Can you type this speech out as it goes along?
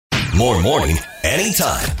more morning,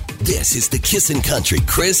 anytime. This is the Kissin' Country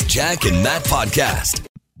Chris, Jack, and Matt podcast.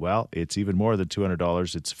 Well, it's even more than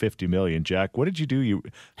 $200. It's $50 million. Jack, what did you do?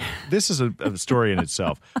 This is a story in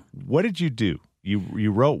itself. What did you do?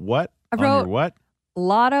 You wrote what? I wrote on your what?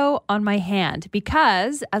 Lotto on my hand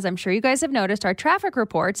because, as I'm sure you guys have noticed, our traffic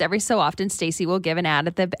reports, every so often, Stacey will give an ad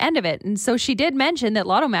at the end of it. And so she did mention that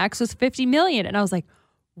Lotto Max was $50 million. And I was like,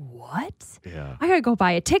 what? Yeah. I got to go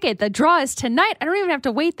buy a ticket. The draw is tonight. I don't even have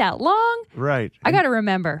to wait that long. Right. I got to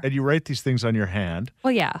remember. And you write these things on your hand.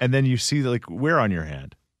 Well, yeah. And then you see, like, where on your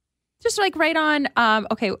hand? Just like right on,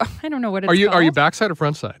 okay, I don't know what it's Are you called. backside or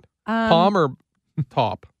front side? Palm or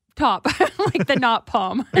top? Top, like the not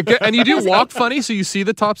palm. And you do walk funny, so you see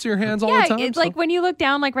the tops of your hands all the time? Yeah, it's like when you look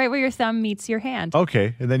down, like right where your thumb meets your hand.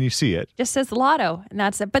 Okay, and then you see it. Just says Lotto, and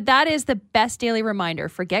that's it. But that is the best daily reminder.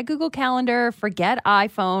 Forget Google Calendar, forget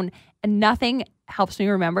iPhone, and nothing helps me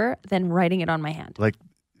remember than writing it on my hand. Like,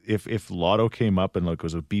 if Lotto came up and like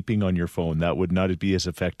was a beeping on your phone, that would not be as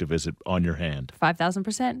effective as it on your hand.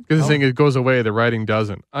 5,000%. Because the thing, it goes away, the writing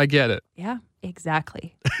doesn't. I get it. Yeah,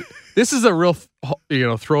 exactly. This is a real,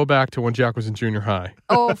 throwback to when Jack was in junior high.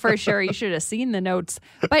 Oh, for sure. You should have seen the notes.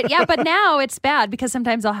 But yeah, but now it's bad because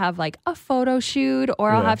sometimes I'll have like a photo shoot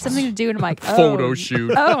or I'll have something to do and I'm like, oh. Photo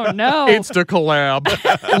shoot. Oh, no. Insta collab.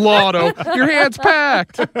 Lotto. Your hand's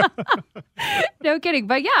packed. No kidding.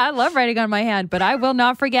 But yeah, I love writing on my hand, but I will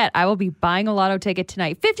not forget. I will be buying a Lotto ticket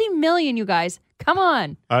tonight. 50 million, you guys. Come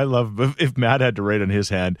on. I love if Matt had to write on his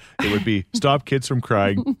hand, it would be stop kids from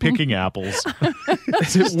crying, picking apples.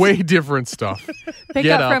 Way different stuff. Pick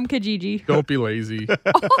Get up up. from Kijiji. Don't be lazy.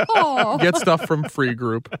 Oh. Get stuff from Free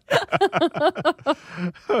Group.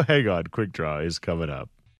 Hang on, Quick Draw is coming up.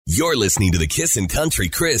 You're listening to the Kissin' Country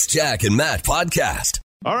Chris, Jack, and Matt podcast.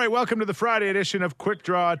 All right, welcome to the Friday edition of Quick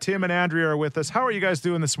Draw. Tim and Andrea are with us. How are you guys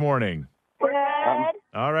doing this morning? Good.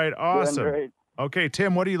 All right, awesome. Doing great. Okay,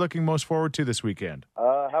 Tim, what are you looking most forward to this weekend?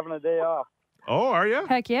 Having a day off. Oh, are you?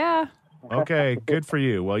 Heck yeah. Okay, good for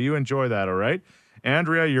you. Well, you enjoy that, all right?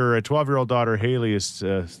 Andrea, your 12-year-old daughter, Haley, is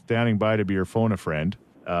standing by to be your phone-a-friend.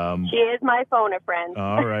 She is my phone-a-friend.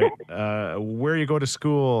 All right. Where you go to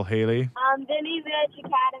school, Haley? Vinny's Edge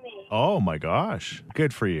Academy. Oh, my gosh.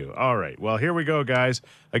 Good for you. All right. Well, here we go, guys.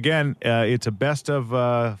 Again, it's a best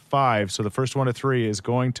of 5, so the first one of 3 is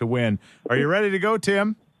going to win. Are you ready to go,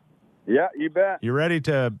 Tim? Yeah, you bet. You ready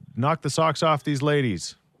to knock the socks off these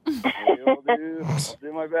ladies? I'll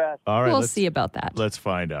do my best. All right. We'll see about that. Let's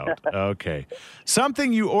find out. Okay.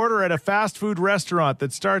 Something you order at a fast food restaurant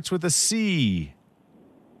that starts with a C.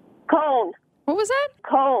 Cone. What was that?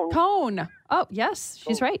 Cone. Cone. Oh, yes.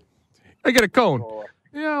 She's right. I get a cone.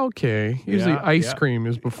 Yeah, okay. Usually Yeah, ice yeah. cream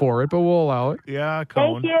is before it, but we'll allow it. Yeah,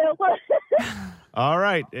 cone. Thank you. All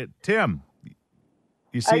right. Tim.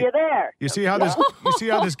 You Are see you there? you see how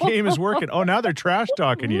this game is working. Oh, now they're trash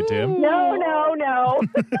talking you, Tim. No. I'm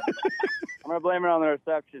going to blame it on the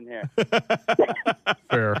reception here.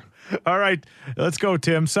 Fair. All right. Let's go,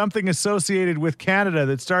 Tim. Something associated with Canada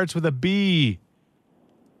that starts with a B.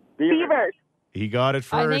 Beavers. He got it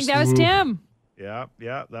first. I think that was Tim. Yeah,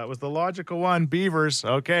 that was the logical one. Beavers.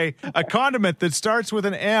 Okay. A condiment that starts with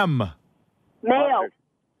an M. Mayo.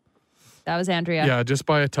 That was Andrea. Yeah, just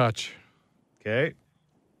by a touch. Okay.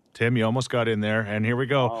 Tim, you almost got in there. And here we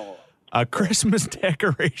go. Oh. A Christmas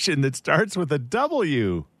decoration that starts with a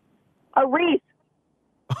W. A wreath.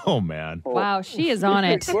 Oh, man. Wow, she is on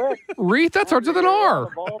it. Quick. Wreath, that starts with an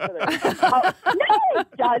R. Ball today. No,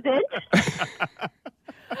 it doesn't.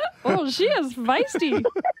 Oh, she is feisty.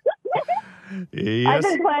 I've Yes.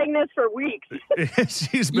 been playing this for weeks.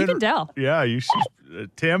 She's You been. can tell. Yeah,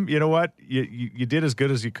 Tim, you know what? You did as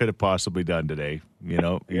good as you could have possibly done today. You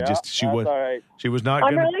know, That's all right. she was not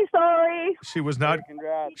I'm gonna really sorry. she was not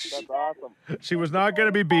Congrats. That's awesome. she was not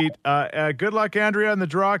gonna be beat. Good luck, Andrea, in the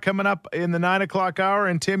draw coming up in the 9 o'clock hour.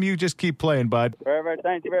 And Tim, you just keep playing, bud. Perfect.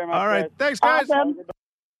 Thank you very much. All right, guys. thanks, guys. Awesome.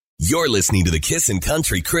 You're listening to the Kissin'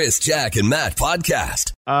 Country Chris, Jack, and Matt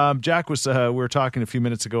podcast. Jack was we were talking a few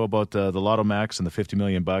minutes ago about the Lotto Max and the $50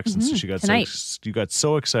 million, and so you got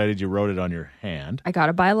so excited you wrote it on your hand. I got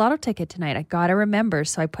to buy a Lotto ticket tonight. I got to remember,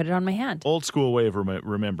 so I put it on my hand. Old school way of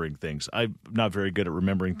remembering things. I'm not very good at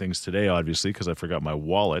remembering things today, obviously, because I forgot my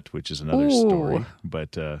wallet, which is another story.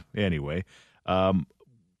 But anyway,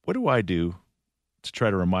 what do I do to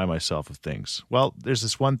try to remind myself of things? Well, there's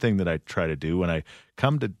this one thing that I try to do when I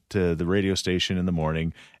come to the radio station in the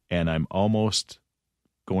morning and I'm almost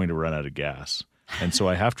going to run out of gas. And so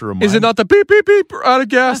I have to remind. Is it not the beep, beep, beep out of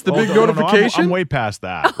gas, the Oh, big no, notification? I'm way past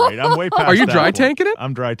that, right? I'm way past Are you that dry point. tanking it?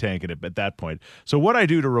 I'm dry tanking it at that point. So what I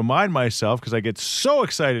do to remind myself, because I get so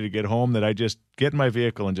excited to get home that I just get in my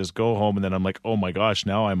vehicle and just go home, and then I'm like, oh my gosh,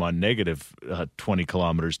 now I'm on negative 20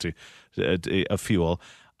 kilometers to fuel.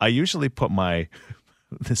 I usually put my,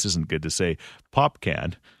 this isn't good to say, pop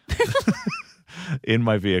can in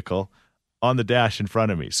my vehicle on the dash in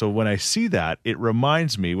front of me. So when I see that, it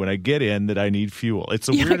reminds me when I get in that I need fuel. It's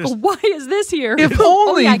the You're like, weirdest. why is this here? If Oh,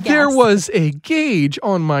 only yeah, there gas. was a gauge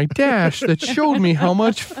on my dash that showed me how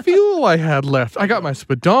much fuel I had left. I got my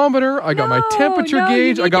speedometer. I got my temperature no, you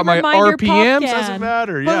gauge. I need got to my remind your pop RPMs. can. Doesn't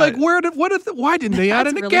matter. But Yeah. like, why didn't they add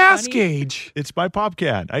in That's a really gas funny. gauge? It's my pop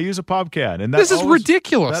can. I use a pop can, and that This is always-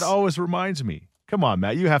 ridiculous. That always reminds me. Come on,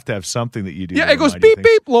 Matt. You have to have something that you do. Yeah, to it goes remind you beep,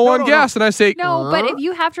 things. beep, low No, on no, gas. And I say, No, but "Grr." if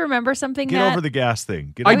you have to remember something Get that over the gas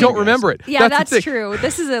thing. Get I over the don't gas remember thing. it. yeah, the that's thing. true.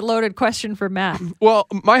 This is a loaded question for Matt. Well,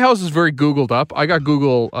 my house is very Googled up. I got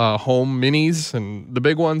Google Home Minis and the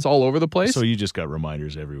big ones all over the place. So you just got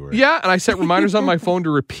reminders everywhere. Yeah, and I set reminders on my phone to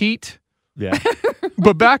repeat. Yeah.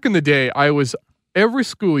 But back in the day, every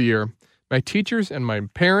school year, my teachers and my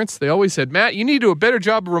parents, they always said, Matt, you need to do a better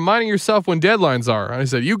job of reminding yourself when deadlines are. And I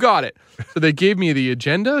said, you got it. So they gave me the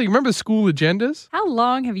agenda. You remember the school agendas? How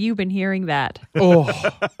long have you been hearing that? Oh,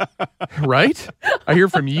 right? I hear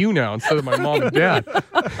from you now instead of my mom and dad.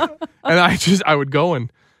 And I would go and,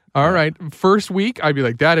 all right, first week, I'd be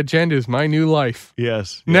like, that agenda is my new life.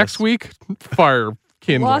 Yes. Next week, fire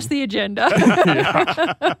kindling. Lost the agenda.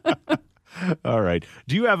 All right.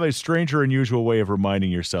 Do you have a strange or unusual way of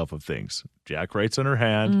reminding yourself of things? Jack writes on her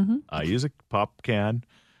hand. Mm-hmm. I use a pop can.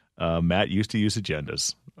 Matt used to use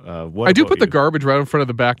agendas. What I do about put the you? garbage right in front of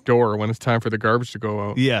the back door when it's time for the garbage to go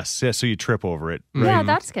out. Yes. Yes. So you trip over it. Yeah,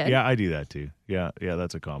 that's good. Yeah, I do that too. Yeah,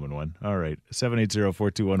 that's a common one. All right.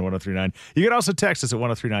 780-421-1039. You can also text us at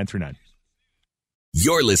 103939.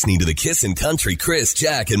 You're listening to the Kissin' Country Chris,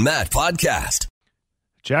 Jack, and Matt podcast.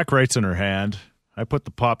 Jack writes in her hand, I put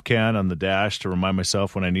the pop can on the dash to remind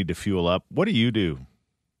myself when I need to fuel up. What do you do?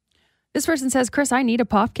 This person says, Chris, I need a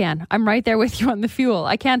pop can. I'm right there with you on the fuel.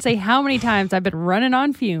 I can't say how many times I've been running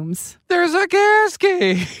on fumes. There's a gas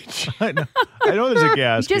gauge. I know there's a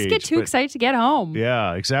gas You just get gauge, too but- excited to get home.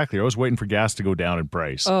 Yeah, exactly. I was waiting for gas to go down in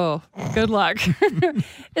price. Oh, good luck.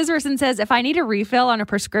 This person says, if I need a refill on a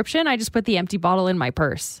prescription, I just put the empty bottle in my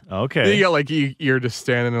purse. Okay. You got like you're just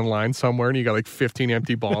standing in line somewhere and you got like 15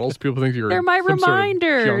 empty bottles. People think you're They're my some sort of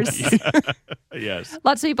reminders. junkie. Yes.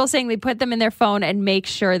 Lots of people saying they put them in their phone and make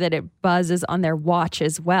sure that it buzzes on their watch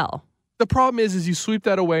as well. The problem is you sweep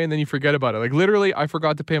that away and then you forget about it. Like literally, I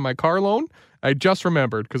forgot to pay my car loan. I just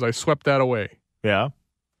remembered because I swept that away. Yeah.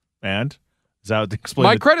 And? Does that explain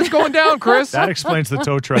My the- credit's going down, Chris. That explains the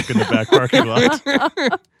tow truck in the back parking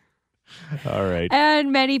lot. All right.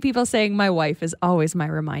 And many people saying my wife is always my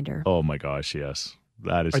reminder. Oh my gosh, yes.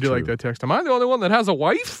 That is I do true. like that text. Am I the only one that has a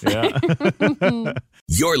wife? Yeah.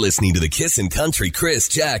 You're listening to the Kissin' Country Chris,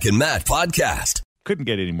 Jack, and Matt podcast. Couldn't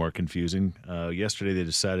get any more confusing. Yesterday they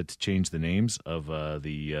decided to change the names of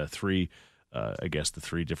the three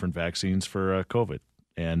different vaccines for COVID.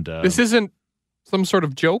 And This isn't some sort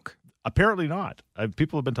of joke. apparently not.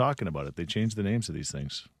 People have been talking about it. They changed the names of these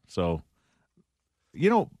things. So,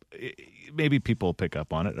 maybe people will pick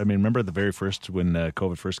up on it. I mean, remember the very first, when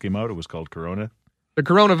COVID first came out, it was called Corona. The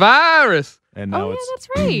coronavirus. And now Oh, yeah, it's that's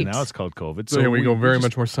right. Now it's called COVID. So here we go, very just-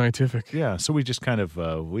 much more scientific. Yeah, so we just kind of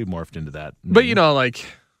we morphed into that. But like,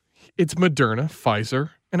 it's Moderna,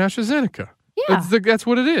 Pfizer, and AstraZeneca. Yeah. That's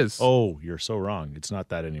what it is. Oh, you're so wrong. It's not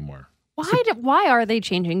that anymore. Why are they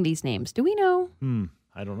changing these names? Do we know?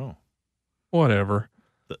 I don't know. Whatever.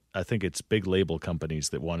 I think it's big label companies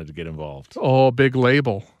that wanted to get involved. Oh, big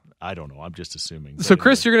label. I don't know. I'm just assuming. So, But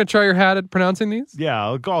Chris, anyway. you're going to try your hat at pronouncing these?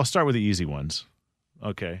 Yeah, I'll start with the easy ones.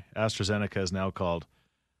 Okay, AstraZeneca is now called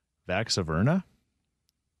Vaxaverna.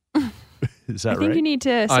 Is that I think right? you need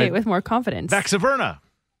to say it with more confidence. Vaxaverna.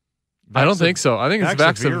 I don't think so. I think it's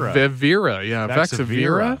Vaxavira. Vaxavira. Yeah,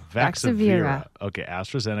 Vaxavira. Vaxavira. Okay,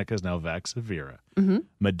 AstraZeneca is now Vaxavira. Mm-hmm.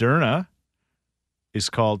 Moderna is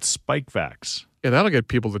called Spikevax. Yeah, that'll get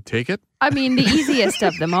people to take it. I mean, the easiest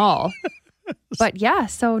of them all. But yeah,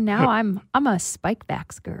 so now I'm a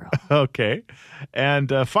Spikevax girl. Okay, and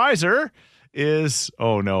Pfizer is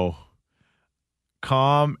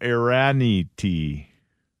Comirnaty.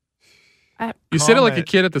 You said it like a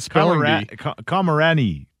kid at the spelling bee.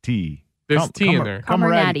 Comirnaty. There's T in there.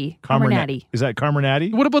 Comirnaty. Is that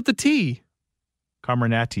Comirnaty? What about the T?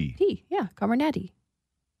 Comirnaty. T, yeah, Comirnaty.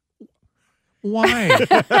 Why?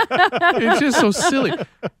 It's just so silly.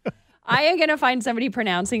 I am going to find somebody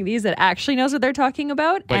pronouncing these that actually knows what they're talking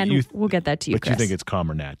about, But and you we'll get that to you, But Chris. you think it's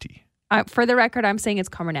Comirnaty. For the record, I'm saying it's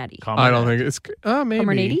Comirnaty. I don't think it's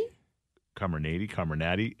maybe. Comirnaty?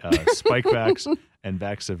 Comirnaty, Spikevax, and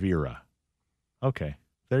Vaxavira. Okay,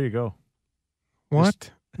 there you go.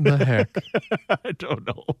 What the heck? I don't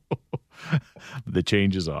know. The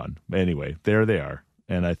change is on. Anyway, there they are.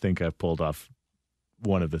 And I think I've pulled off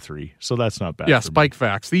one of the three. So that's not bad. Yeah, for me. Spike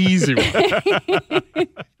Facts, the easy one.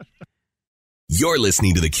 You're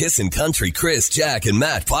listening to the Kissin' Country Chris, Jack, and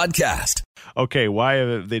Matt podcast. Okay, why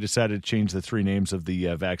have they decided to change the three names of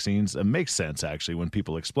the vaccines? It makes sense, actually, when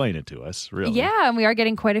people explain it to us, really. Yeah, and we are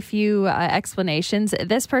getting quite a few explanations.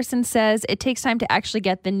 This person says it takes time to actually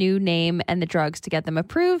get the new name and the drugs to get them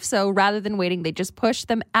approved. So rather than waiting, they just push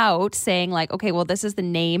them out saying like, okay, well, this is the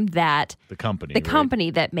name that The company. the company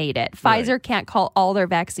that made it. Pfizer can't call all their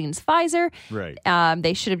vaccines Pfizer. Right.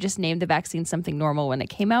 They should have just named the vaccine something normal when it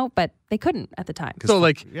came out, but they couldn't at the time. So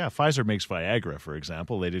like, Yeah, Pfizer makes Viagra, for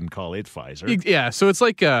example. They didn't call it Pfizer. yeah, so it's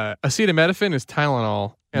like acetaminophen is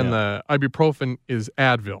Tylenol and the ibuprofen is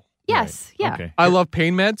Advil. Yes, yeah. Okay. I love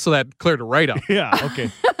pain meds, so that cleared it right up. Yeah, okay.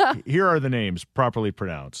 Here are the names properly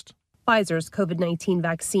pronounced. Pfizer's COVID-19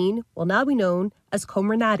 vaccine will now be known as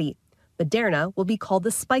Comirnaty. Moderna will be called the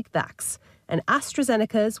Spikevax, and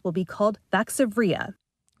AstraZeneca's will be called Vaxzevria.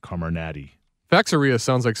 Comirnaty. Vaxaria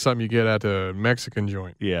sounds like something you get at a Mexican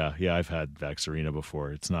joint. Yeah, I've had Vaxarina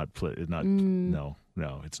before. It's not, no,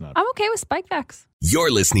 it's not. I'm okay with Spikevax.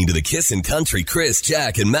 You're listening to the Kissin' Country Chris,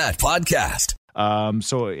 Jack, and Matt podcast.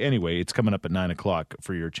 So anyway, it's coming up at 9 o'clock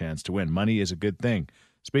for your chance to win. Money is a good thing.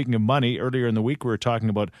 Speaking of money, earlier in the week, we were talking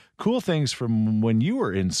about cool things from when you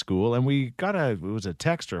were in school, and we got it was a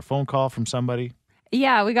text or a phone call from somebody.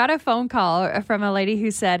 Yeah, we got a phone call from a lady who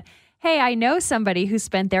said, hey, I know somebody who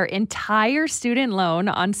spent their entire student loan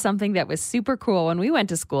on something that was super cool when we went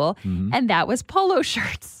to school, and that was polo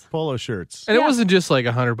shirts. Polo shirts. And it wasn't just like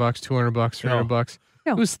 $100, $200, $300.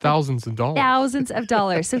 No. It was thousands of dollars. Thousands of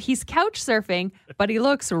dollars. So he's couch surfing, but he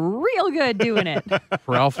looks real good doing it.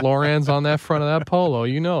 Ralph Lauren's on that front of that polo.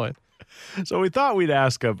 You know it. So we thought we'd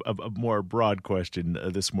ask a more broad question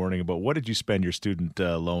this morning about what did you spend your student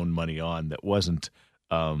loan money on that wasn't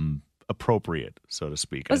appropriate, so to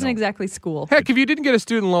speak. Wasn't exactly school. Heck, if you didn't get a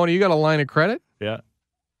student loan, you got a line of credit. Yeah.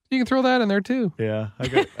 You can throw that in there too. Yeah, I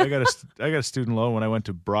got a student loan when I went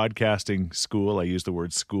to broadcasting school. I use the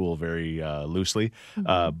word school very loosely,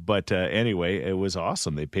 but anyway, it was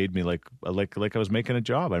awesome. They paid me like I was making a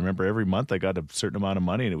job. I remember every month I got a certain amount of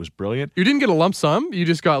money, and it was brilliant. You didn't get a lump sum. You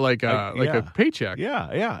just got like a paycheck.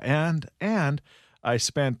 Yeah, and I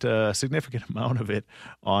spent a significant amount of it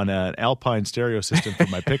on an Alpine stereo system for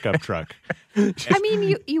my pickup truck. I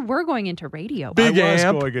mean, you were going into radio. Big I was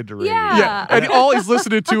amp. going into radio. Yeah. And all he's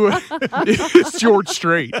listening to is George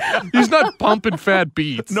Strait. He's not pumping fat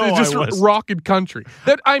beats. No, He's just I wasn't. rocking country.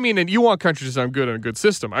 And you want country to sound good on a good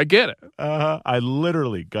system. I get it. I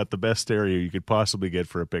literally got the best stereo you could possibly get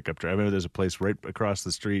for a pickup truck. I remember there's a place right across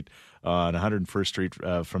the street on 101st Street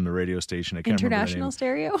from the radio station. I can't International remember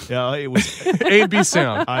stereo? the name. Yeah, it was. A and B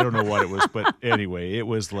sound. I don't know what it was, but anyway, it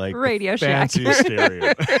was like Radio the Shack. fanciest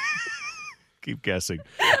stereo. Keep guessing.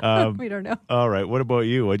 We don't know. All right, what about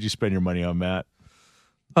you? What'd you spend your money on, Matt?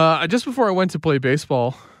 Just before I went to play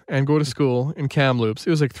baseball and go to school in Kamloops, it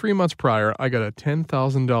was like 3 months prior, I got a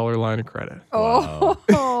 $10,000 line of credit. Oh.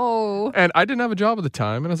 And I didn't have a job at the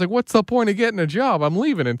time. And I was like, what's the point of getting a job? I'm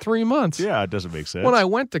leaving in 3 months. Yeah, it doesn't make sense. When I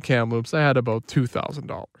went to Kamloops, I had about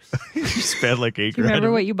 $2,000. you spent like $8 Do you grand.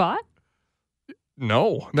 remember what you bought?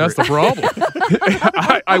 No, that's the problem.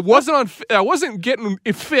 I wasn't getting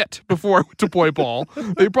fit before I went to play ball.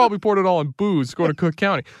 They probably poured it all in booze going to Cook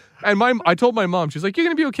County. And I told my mom, she's like, "You're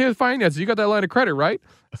gonna be okay with finances. You got that line of credit, right?"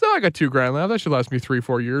 So I got $2,000 left. That should last me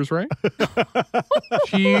 3-4 years, right?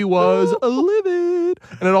 She was livid,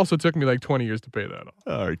 and it also took me like 20 years to pay that off.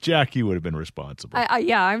 All right, Jack, you would have been responsible.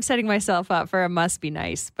 Yeah, I'm setting myself up for a must be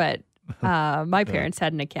nice, but my parents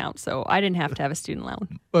had an account, so I didn't have to have a student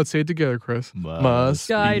loan. Let's say it together, Chris.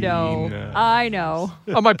 Must I be know. nice. I know.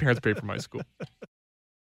 Oh, my parents paid for my school.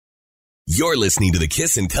 You're listening to the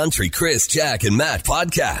Kissin' Country Chris, Jack, and Matt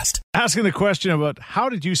podcast. Asking the question about how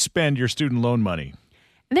did you spend your student loan money?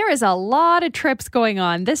 There is a lot of trips going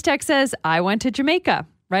on. This text says, I went to Jamaica.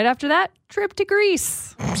 Right after that, trip to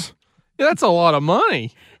Greece. Yeah, that's a lot of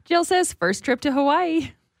money. Jill says, first trip to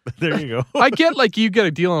Hawaii. There you go. I get like you get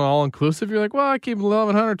a deal on all inclusive. You're like, well, I keep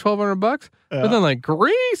 $1,100, $1,200, but then like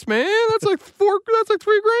Greece, man, that's like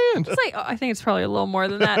 $3,000. It's like, I think it's probably a little more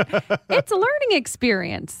than that. It's a learning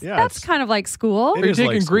experience. Yeah, That's it's- kind of like school. It Are you is like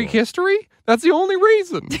taking Greek school. history? That's the only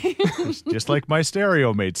reason. Just like my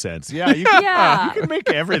stereo made sense. Yeah, you can, Yeah. you can make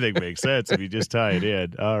everything make sense if you just tie it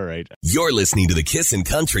in. All right. You're listening to the Kissin'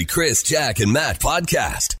 Country Chris, Jack, and Matt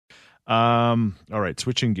podcast. All right,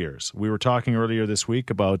 switching gears. We were talking earlier this week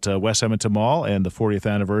about West Edmonton Mall and the 40th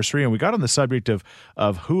anniversary, and we got on the subject of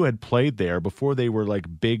who had played there before they were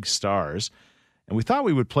like big stars. And we thought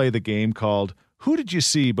we would play the game called Who Did You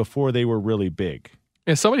See Before They Were Really Big?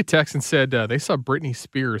 Yeah, somebody texted and said they saw Britney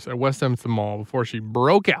Spears at West Edmonton Mall before she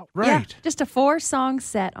broke out. Yeah, just a 4-song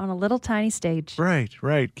set on a little tiny stage. Right.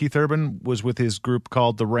 Keith Urban was with his group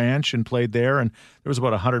called The Ranch and played there, and there was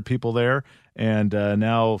about 100 people there, and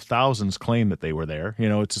now thousands claim that they were there. You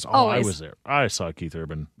know, it's just, I Always. was there. I saw Keith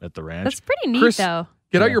Urban at The Ranch. That's pretty neat, Chris, though.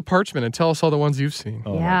 Get out your parchment and tell us all the ones you've seen.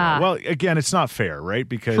 Oh, my Yeah. God. Well, again, it's not fair, right?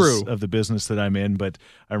 Because True. of the business that I'm in. But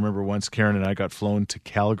I remember once Karen and I got flown to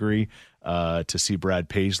Calgary to see Brad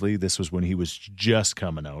Paisley. This was when he was just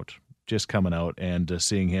coming out, and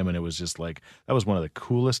seeing him. And it was just like, that was one of the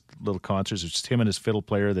coolest little concerts. It was just him and his fiddle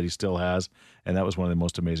player that he still has. And that was one of the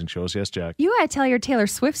most amazing shows. Yes, Jack? You got to tell your Taylor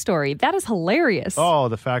Swift story. That is hilarious. Oh,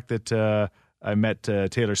 the fact that I met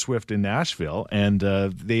Taylor Swift in Nashville, and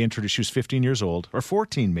they introduced. She was 15 years old, or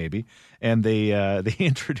 14 maybe, and they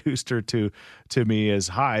introduced her to me as,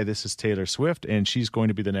 "Hi, this is Taylor Swift, and she's going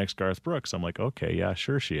to be the next Garth Brooks." I'm like, "Okay, yeah,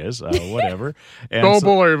 sure she is, whatever." And Don't so-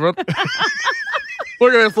 believe it.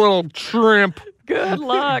 Look at this little shrimp. Good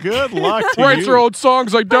luck. Good luck to Writes her you. own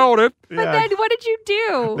songs. I doubt it. But then what did you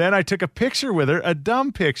do? Then I took a picture with her, a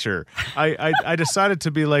dumb picture. I decided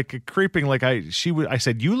to be like creeping, like I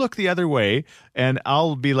said, "You look the other way, and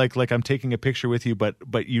I'll be like I'm taking a picture with you, but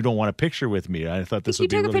you don't want a picture with me." I thought this You would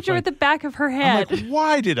be took a really picture fun. with the back of her I'm head. like,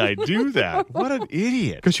 why did I do that? What an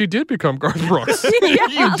idiot! Because she did become Garth Brooks. Yeah,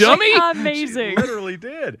 you dummy. Amazing. Literally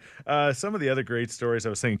did. Some of the other great stories. I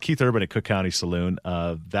was thinking Keith Urban at Cook County Saloon.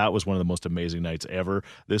 That was one of the most amazing nights ever.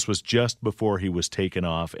 This was just before he was taken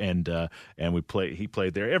off, and he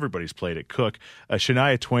played there. Everybody's played at Cook.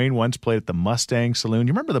 Shania Twain once played at the Mustang Saloon.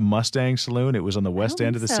 You remember the Mustang Saloon? It was on the west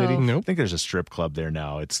end of the think city. so. Nope. I think there's a strip club there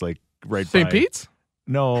now. It's like right St. by Pete's?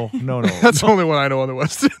 No. That's the only one I know on the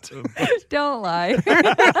West End. Don't lie.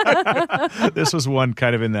 This was one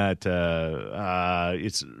kind of in that.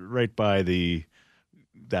 It's right by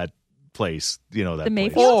that place. You know that The place.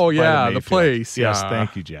 Mayfield? Oh, By yeah, the Mayfield. place, Yes, yeah.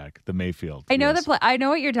 thank you, Jack. The Mayfield. I know yes. I know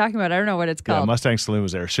what you're talking about. I don't know what it's Yeah, called. Mustang Saloon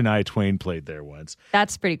was there. Shania Twain played there once.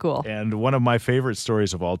 That's pretty cool. And one of my favorite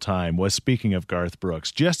stories of all time was, speaking of Garth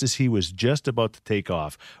Brooks, just as he was just about to take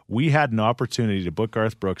off, we had an opportunity to book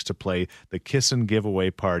Garth Brooks to play the Kissin'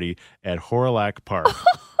 Giveaway Party at Horillac Park.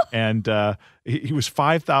 And he was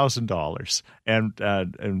 $5,000.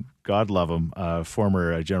 And God love him,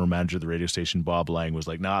 former general manager of the radio station, Bob Lang, was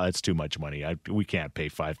like, "Nah, that's too much money. We can't pay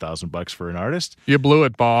 $5,000 for an artist." You blew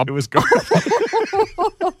it, Bob. It was Garth.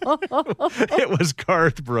 It was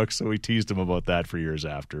Garth Brooks, so we teased him about that for years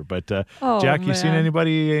after. But Oh, Jack, you seen man.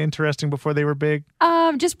 anybody interesting before they were big?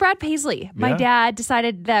 Just Brad Paisley. My Yeah? dad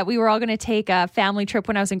decided that we were all going to take a family trip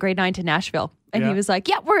when I was in grade 9 to Nashville. And Yeah. he was like,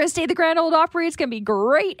 "Yeah, we're going to stay at the Grand Ole Opry. It's going to be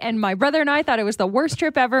great." And my brother and I thought it was the worst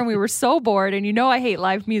trip ever. And we were so bored. And you know I hate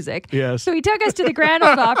live music. Yes. So he took us to the Grand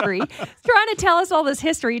Ole Opry, trying to tell us all this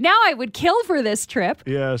history. Now I would kill for this trip.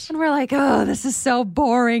 Yes. And we're like, "Oh, this is so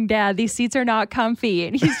boring, Dad. These seats are not comfy."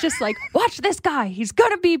 And he's just like, "Watch this guy. He's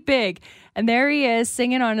going to be big." And there he is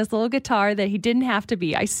singing on his little guitar that he didn't have to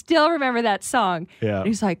be. I still remember that song. Yeah. And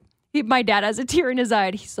he's like, my dad has a tear in his eye.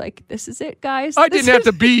 And he's like, "This is it, guys. I This didn't have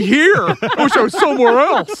to be here. I wish I was somewhere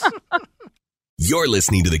else. You're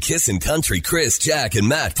listening to the Kissin' Country Chris, Jack, and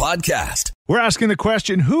Matt podcast. We're asking the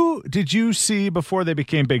question, who did you see before they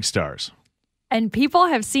became big stars? And people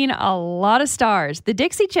have seen a lot of stars. The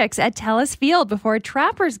Dixie Chicks at Telus Field before a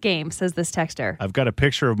Trappers game, says this texter. I've got a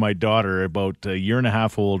picture of my daughter, about a year and a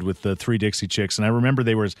half old, with the 3 Dixie Chicks. And I remember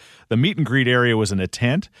the meet and greet area was in a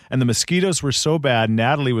tent, and the mosquitoes were so bad,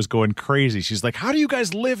 Natalie was going crazy. She's like, "How do you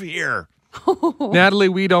guys live here?" Natalie,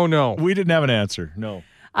 we don't know. We didn't have an answer. No.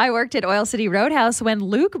 I worked at Oil City Roadhouse when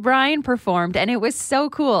Luke Bryan performed, and it was so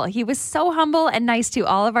cool. He was so humble and nice to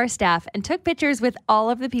all of our staff and took pictures with all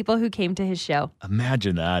of the people who came to his show.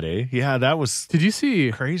 Imagine that, eh? Yeah, that was Did you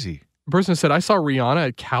see crazy. a person said, I saw Rihanna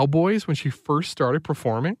at Cowboys when she first started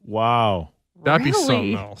performing? Wow. That'd be Really?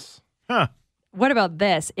 something else. Huh. What about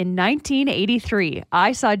this? In 1983,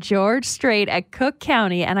 I saw George Strait at Cook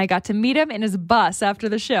County, and I got to meet him in his bus after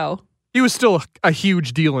the show. He was still a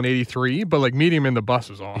huge deal in '83, but like meeting him in the bus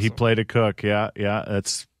was awesome. He played a cook. Yeah.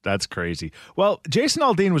 That's crazy. Well, Jason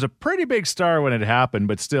Aldean was a pretty big star when it happened,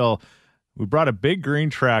 but still, we brought a big green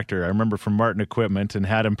tractor, I remember, from Martin Equipment and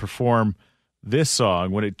had him perform this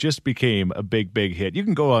song when it just became a big, big hit. You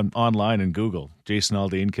can go online and Google Jason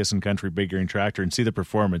Aldean, Kissin' Country, Big Green Tractor, and see the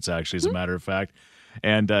performance, actually, as a matter of fact.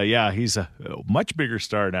 And he's a much bigger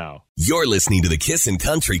star now. You're listening to the Kissin'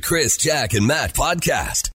 Country Chris, Jack, and Matt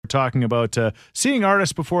podcast. We're talking about seeing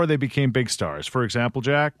artists before they became big stars. For example,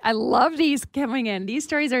 Jack? I love these coming in. These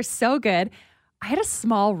stories are so good. I had a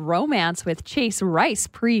small romance with Chase Rice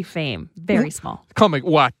pre-fame. Very small. Come like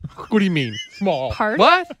what? What do you mean? Small. Pardon?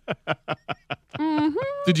 What?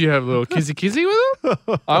 Did you have a little kissy with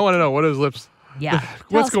him? I want to know. What are his lips? Yeah. What's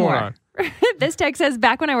Tell us going more. on? This text says,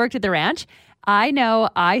 back when I worked at the ranch, I know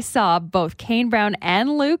I saw both Kane Brown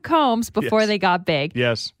and Luke Combs before Yes. they got big.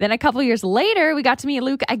 Yes. Then a couple years later, we got to meet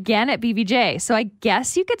Luke again at BBJ. So I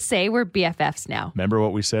guess you could say we're BFFs now. Remember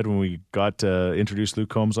what we said when we got to introduce Luke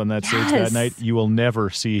Combs on that stage that Yes. night? You will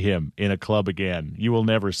never see him in a club again. You will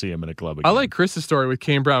never see him in a club again. I like Chris's story with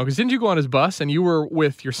Kane Brown because didn't you go on his bus and you were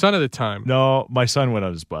with your son at the time? No, my son went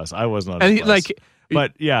on his bus. I wasn't on And his he, bus.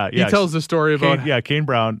 But he yeah. tells the story about Kane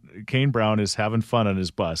Brown is having fun on his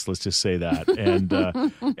bus. Let's just say that. And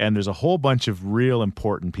and there's a whole bunch of real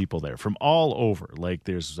important people there from all over. Like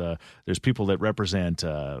there's people that represent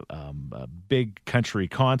big country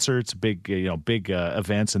concerts, big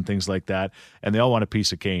events and things like that. And they all want a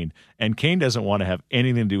piece of Kane. And Kane doesn't want to have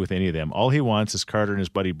anything to do with any of them. All he wants is Carter and his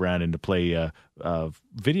buddy Brandon to play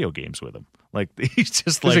video games with him. Like he's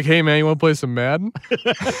just He's like, hey man, you want to play some Madden?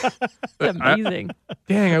 Amazing.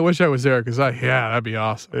 Dang, I wish I was there because that'd be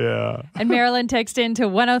awesome. yeah. And Marilyn texts into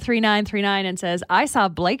 103939 and says, I saw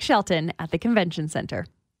Blake Shelton at the convention center.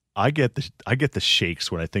 I get the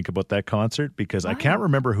shakes when I think about that concert because I can't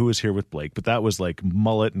remember who was here with Blake, but that was like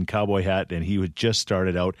mullet and cowboy hat, and he had just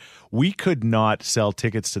started out. We could not sell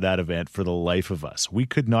tickets to that event for the life of us. We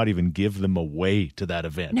could not even give them away to that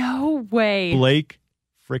event. No way. Blake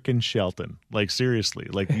frickin' Shelton. Like seriously,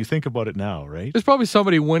 like you think about it now, right? There's probably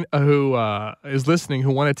somebody who is listening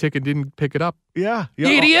who won a ticket and didn't pick it up. Yeah.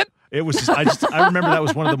 Idiot. It was I remember that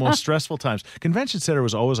was one of the most stressful times. Convention center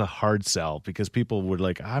was always a hard sell because people were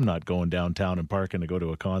like, I'm not going downtown and parking to go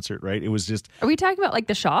to a concert, right? It was just Are we talking about like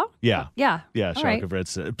the Shaw? yeah. Yeah. Yeah, All right. shock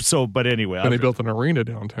events. So, but anyway, And they built an arena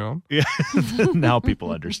downtown. yeah, now people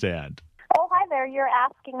understand. Oh, hi there. You're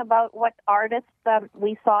asking about what artists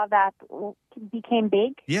we saw that became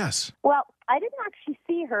big? Yes. Well, I didn't actually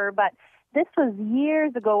see her, but this was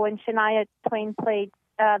years ago when Shania Twain played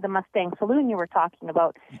the Mustang Saloon you were talking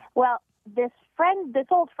about. Well, this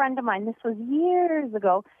old friend of mine, this was years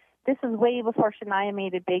ago. This is way before Shania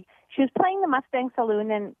made it big. She was playing the Mustang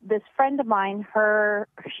Saloon, and this friend of mine,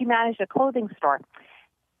 she managed a clothing store.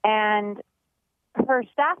 And her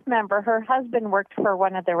staff member, her husband worked for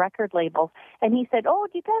one of the record labels, and he said, oh,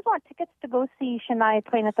 do you guys want tickets to go see Shania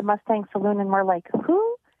Twain at the Mustang Saloon? And we're like,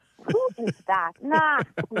 who? Who is that? Nah,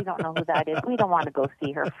 we don't know who that is. We don't want to go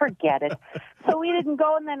see her. Forget it. So we didn't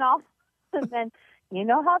go, and then you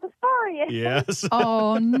know how the story is. Yes.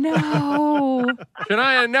 Oh, no.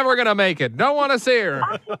 Shania never going to make it. Don't want to see her.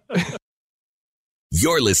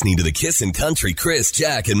 You're listening to the Kissin' Country Chris,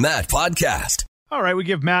 Jack, and Matt podcast. All right, we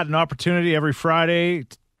give Matt an opportunity every Friday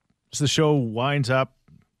as the show winds up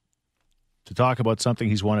to talk about something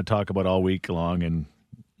he's wanted to talk about all week long, and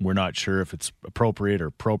we're not sure if it's appropriate or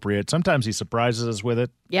appropriate. Sometimes he surprises us with it.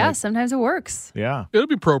 Yeah, Like, sometimes it works. yeah. It'll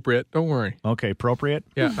be appropriate. Don't worry. Okay, appropriate.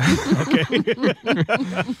 Yeah. Okay.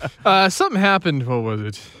 Something happened. What was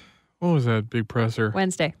it? What was that big presser?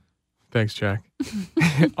 Wednesday. Thanks, Jack.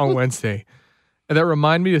 On Wednesday. And that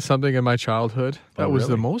reminded me of something in my childhood. That was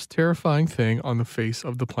the really? most terrifying thing on the face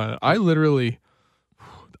of the planet. I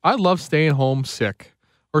love staying home sick,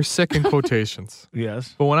 or sick in quotations.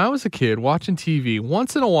 Yes. But when I was a kid watching TV,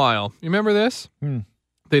 once in a while, you remember this?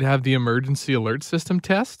 They'd have the emergency alert system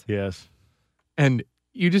test, Yes. and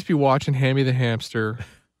you'd just be watching Hammy the Hamster,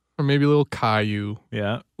 or maybe a little Caillou,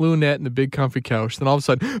 Yeah. Lunette and the big comfy couch. Then all of a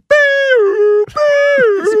sudden,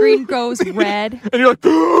 The screen goes red. and you're like,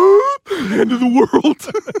 end of the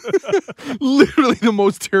world. Literally the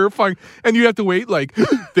most terrifying. And you have to wait like,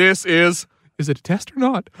 is it a test or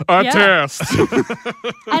not? A Yeah. test.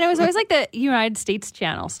 And it was always like the United States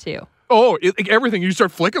channels, too. Oh, like everything. You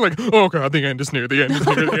start flicking like, oh God, the end is near, the end is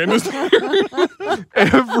near, the end is near.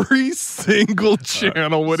 Every single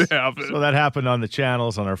channel would have it. So that happened on the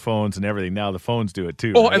channels, on our phones and everything. Now the phones do it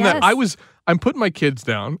too. Oh, right? and Yes. then I'm putting my kids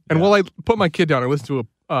down. And while I put my kid down, I listen to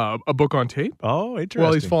a book on tape Oh, interesting.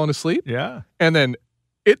 while he's falling asleep. Yeah. And then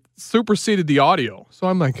it superseded the audio. So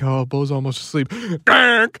I'm like, oh, Bo's almost asleep.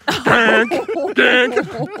 Gank, gank,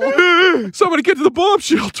 gank. Somebody get to the bomb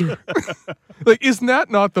shelter. Like, isn't that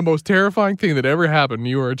not the most terrifying thing that ever happened when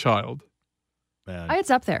you were a child? Man. It's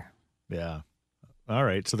up there. Yeah. All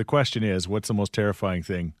right. So the question is, what's the most terrifying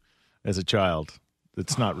thing as a child?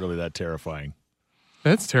 It's not really that terrifying.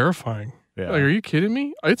 That's terrifying. Yeah. Like, are you kidding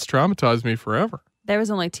me? It's traumatized me forever. There was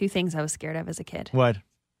only 2 things I was scared of as a kid. What?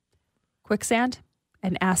 Quicksand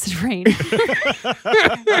and acid rain. You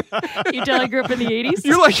tell I grew up in the 80s?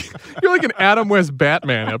 You're like an Adam West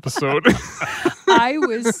Batman episode. I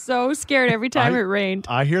was so scared every time it rained.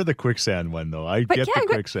 I hear the quicksand one, though. I But get yeah, the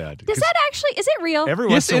but quicksand. Is that actually, is it real? Every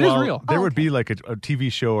Yes, once in a it is while, real. there Oh, would okay. be like a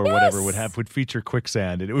TV show or whatever would feature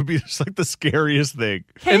quicksand, and it would be just like the scariest thing.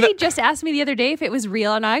 Kennedy just asked me the other day if it was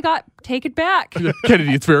real, and I got taken back.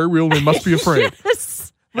 Kennedy, it's very real. We must be afraid. Yes.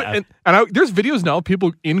 And there's videos now of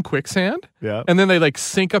people in quicksand, Yeah. and then they like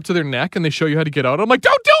sink up to their neck and they show you how to get out. I'm like,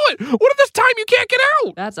 don't do it. What if this time you can't get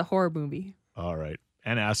out? That's a horror movie. All right.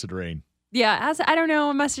 And acid rain. Yeah, I don't know.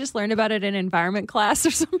 I must have just learned about it in environment class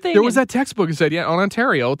or something. There was that textbook that said, yeah, on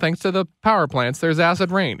Ontario, thanks to the power plants, there's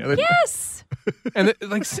acid rain. Yes. And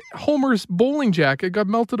like Homer's bowling jacket got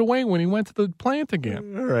melted away when he went to the plant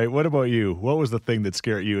again. All right. What about you? What was the thing that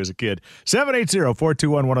scared you as a kid?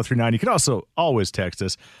 780-421-1039. You can also always text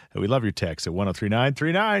us. We love your text at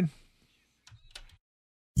 103939.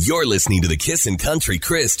 You're listening to the Kissin' Country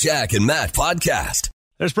Chris, Jack, and Matt podcast.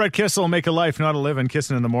 There's Brett Kissel, Make a Life, Not a Living,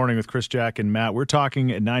 Kissing in the Morning with Chris, Jack, and Matt. We're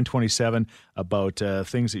talking at 9:27 about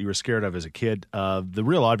things that you were scared of as a kid. The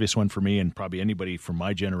real obvious one for me, and probably anybody from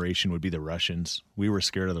my generation, would be the Russians. We were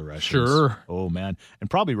scared of the Russians. Sure. Oh, man.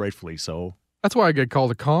 And probably rightfully so. That's why I get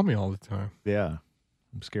called a commie all the time. Yeah.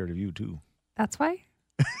 I'm scared of you, too. That's why?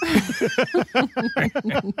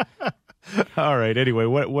 All right. Anyway,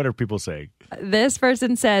 what are people saying? This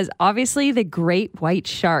person says, obviously, the great white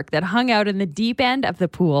shark that hung out in the deep end of the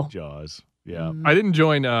pool. Jaws. Yeah. I didn't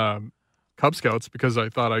join Cub Scouts because I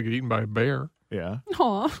thought I'd get eaten by a bear. Yeah.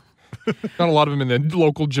 Aw. Not a lot of them in the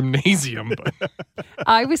local gymnasium, but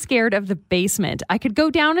I was scared of the basement. I could go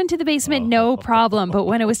down into the basement, no problem. But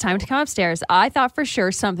when it was time to come upstairs, I thought for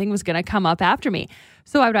sure something was going to come up after me.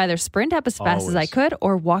 So I would either sprint up as fast as I could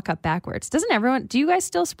or walk up backwards. Doesn't everyone, do you guys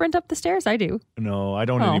still sprint up the stairs? I do. No, I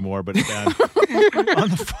don't anymore, but on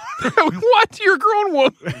the what? You're a grown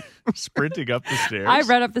woman. sprinting up the stairs. I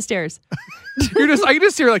run up the stairs. I can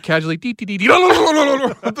just hear like casually up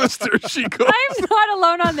the stairs she goes. I'm not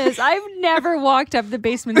alone on this. I've never walked up the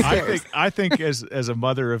basement stairs. I think as a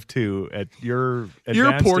mother of two at your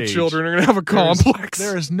Your poor age, children are going to have a complex.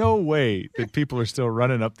 There is no way that people are still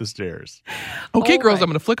running up the stairs. Okay, Oh girls, my- I'm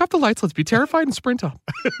going to flick off the lights. Let's be terrified and sprint up.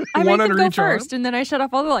 I One make them under go each arm. first, and then I shut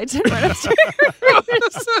off all the lights and run upstairs.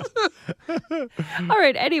 All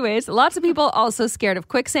right. Anyways, lots of people also scared of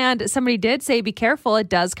quicksand. Somebody did say, "Be careful! It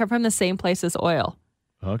does come from the same place as oil."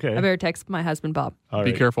 Okay. I better text my husband Bob. All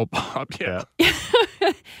Be right. careful, Bob. Yeah.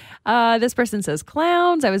 This person says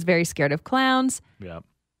clowns. I was very scared of clowns. Yeah.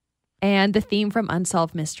 And the theme from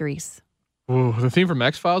Unsolved Mysteries. Ooh, the theme from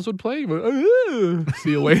X-Files would play.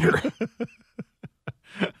 See you later.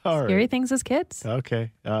 All Scary right. things as kids.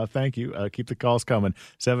 Okay. Thank you. Keep the calls coming.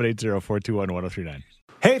 780-421-1039.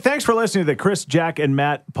 Hey, thanks for listening to the Chris, Jack, and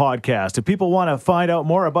Matt podcast. If people want to find out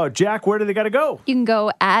more about Jack, where do they got to go? You can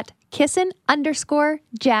go at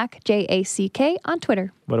kissin_Jack, Jack, on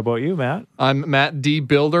Twitter. What about you, Matt? I'm Matt D.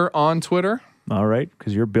 Builder on Twitter. All right,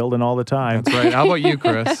 because you're building all the time. That's right. How about you,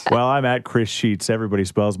 Chris? Well, I'm at Chris Sheets. Everybody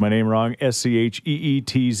spells my name wrong,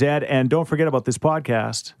 SCHEETZ. And don't forget about this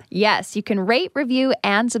podcast. Yes, you can rate, review,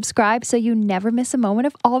 and subscribe so you never miss a moment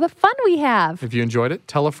of all the fun we have. If you enjoyed it,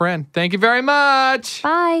 tell a friend. Thank you very much.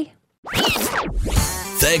 Bye.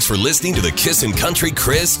 Thanks for listening to the Kissin' Country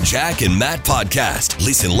Chris, Jack, and Matt podcast.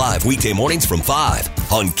 Listen live weekday mornings from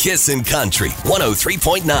 5 on Kissin' Country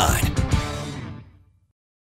 103.9.